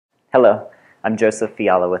Hello, I'm Joseph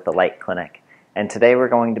Fiala with the Light Clinic, and today we're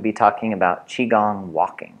going to be talking about Qigong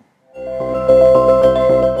walking.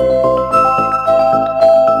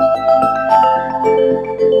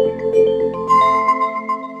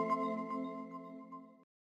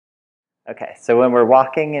 Okay, so when we're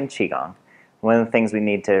walking in Qigong, one of the things we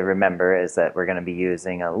need to remember is that we're going to be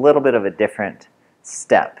using a little bit of a different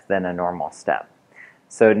step than a normal step.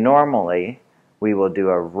 So normally we will do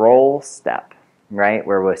a roll step, right,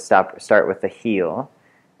 where we'll start with the heel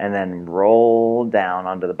and then roll down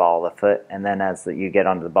onto the ball of the foot, and then as you get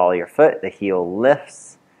onto the ball of your foot, the heel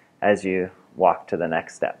lifts as you walk to the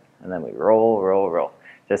next step, and then we roll, roll, roll,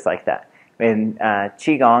 just like that. In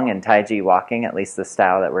Qigong and Tai Chi walking, at least the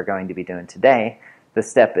style that we're going to be doing today, the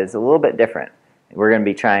step is a little bit different. We're going to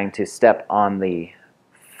be trying to step on the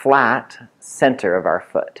flat center of our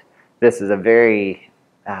foot. This is a very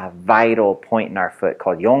vital point in our foot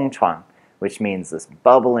called Yongchuan, which means this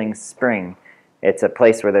bubbling spring. It's a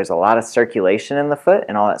place where there's a lot of circulation in the foot,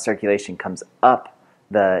 and all that circulation comes up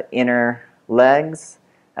the inner legs,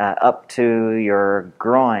 up to your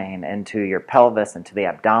groin, and to your pelvis, and to the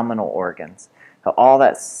abdominal organs. So all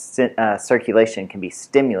that circulation can be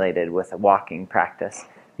stimulated with a walking practice,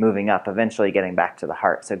 moving up, eventually getting back to the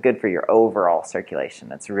heart. So good for your overall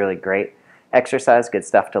circulation. It's a really great exercise, good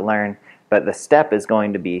stuff to learn, but the step is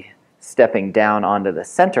going to be stepping down onto the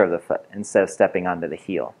center of the foot instead of stepping onto the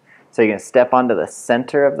heel. So you're going to step onto the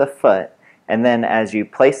center of the foot, and then as you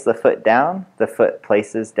place the foot down, the foot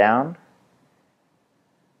places down.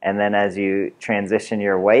 And then as you transition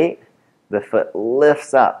your weight, the foot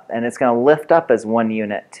lifts up. And it's going to lift up as one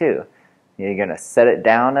unit too. You're going to set it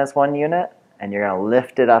down as one unit, and you're going to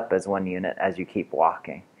lift it up as one unit as you keep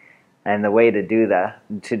walking. And the way to do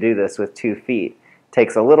this with 2 feet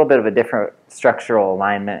takes a little bit of a different structural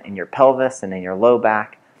alignment in your pelvis and in your low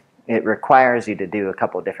back. It requires you to do a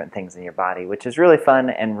couple of different things in your body, which is really fun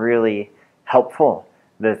and really helpful.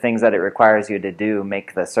 The things that it requires you to do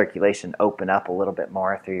make the circulation open up a little bit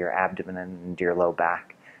more through your abdomen and your low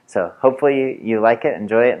back. So hopefully you like it,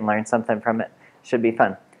 enjoy it, and learn something from it. Should be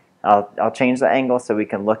fun. I'll change the angle so we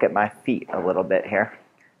can look at my feet a little bit here.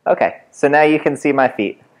 Okay, so now you can see my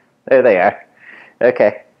feet. There they are.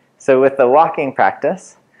 Okay, so with the walking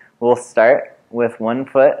practice, we'll start with one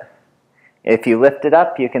foot. If you lift it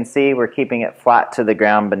up, you can see we're keeping it flat to the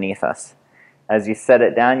ground beneath us. As you set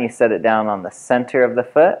it down on the center of the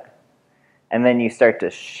foot, and then you start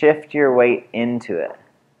to shift your weight into it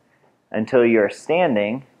until you're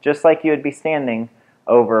standing, just like you would be standing,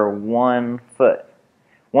 over one foot.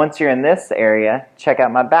 Once you're in this area, check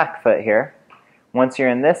out my back foot here. Once you're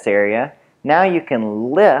in this area, now you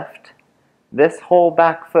can lift this whole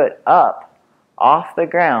back foot up off the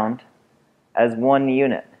ground as one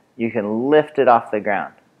unit. You can lift it off the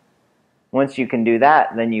ground. Once you can do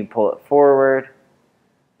that, then you pull it forward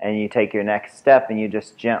and you take your next step and you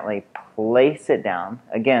just gently place it down.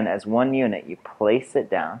 Again, as one unit, you place it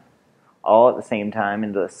down all at the same time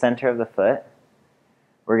into the center of the foot.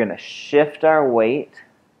 We're going to shift our weight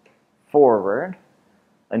forward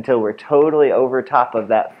until we're totally over top of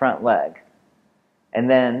that front leg. And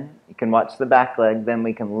then you can watch the back leg, then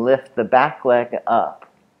we can lift the back leg up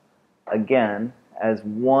again as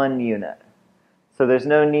one unit. So there's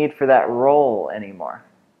no need for that roll anymore.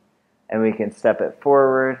 And we can step it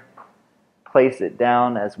forward, place it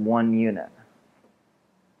down as one unit.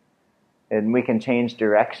 And we can change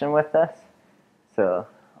direction with this. So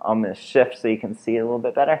I'm going to shift so you can see a little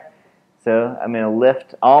bit better. So I'm going to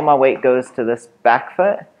lift, all my weight goes to this back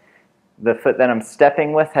foot. The foot that I'm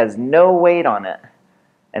stepping with has no weight on it.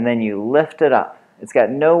 And then you lift it up. It's got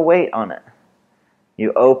no weight on it.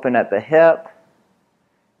 You open at the hip.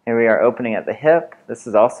 Here we are opening at the hip. This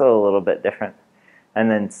is also a little bit different. And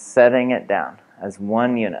then setting it down as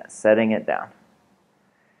one unit, setting it down.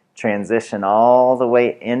 Transition all the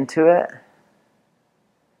weight into it.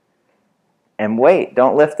 And wait,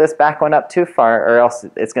 don't lift this back one up too far or else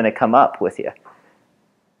it's going to come up with you.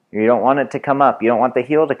 You don't want it to come up. You don't want the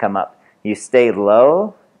heel to come up. You stay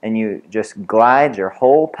low and you just glide your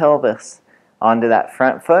whole pelvis onto that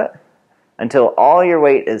front foot until all your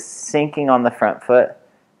weight is sinking on the front foot.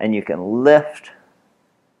 And you can lift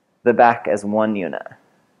the back as one unit.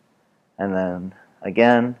 And then,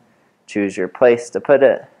 again, choose your place to put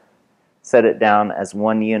it. Set it down as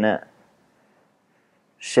one unit.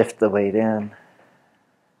 Shift the weight in.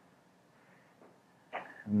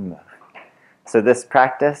 And move. So this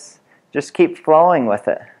practice, just keep flowing with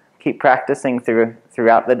it. Keep practicing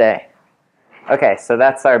throughout the day. Okay, so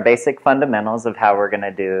that's our basic fundamentals of how we're going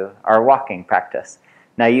to do our walking practice.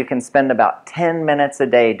 Now you can spend about 10 minutes a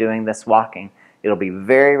day doing this walking. It'll be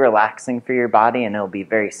very relaxing for your body, and it'll be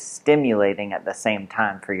very stimulating at the same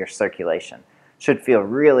time for your circulation. Should feel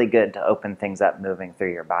really good to open things up moving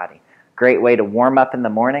through your body. Great way to warm up in the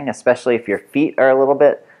morning, especially if your feet are a little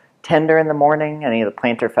bit tender in the morning, any of the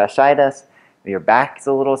plantar fasciitis, if your back is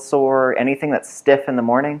a little sore, anything that's stiff in the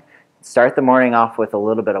morning. Start the morning off with a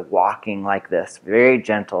little bit of walking like this, very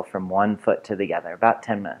gentle from one foot to the other, about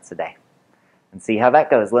 10 minutes a day. And see how that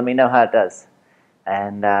goes. Let me know how it does.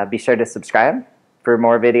 And be sure to subscribe for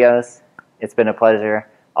more videos. It's been a pleasure,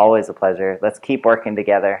 always a pleasure. Let's keep working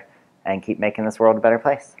together and keep making this world a better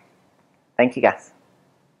place. Thank you, guys.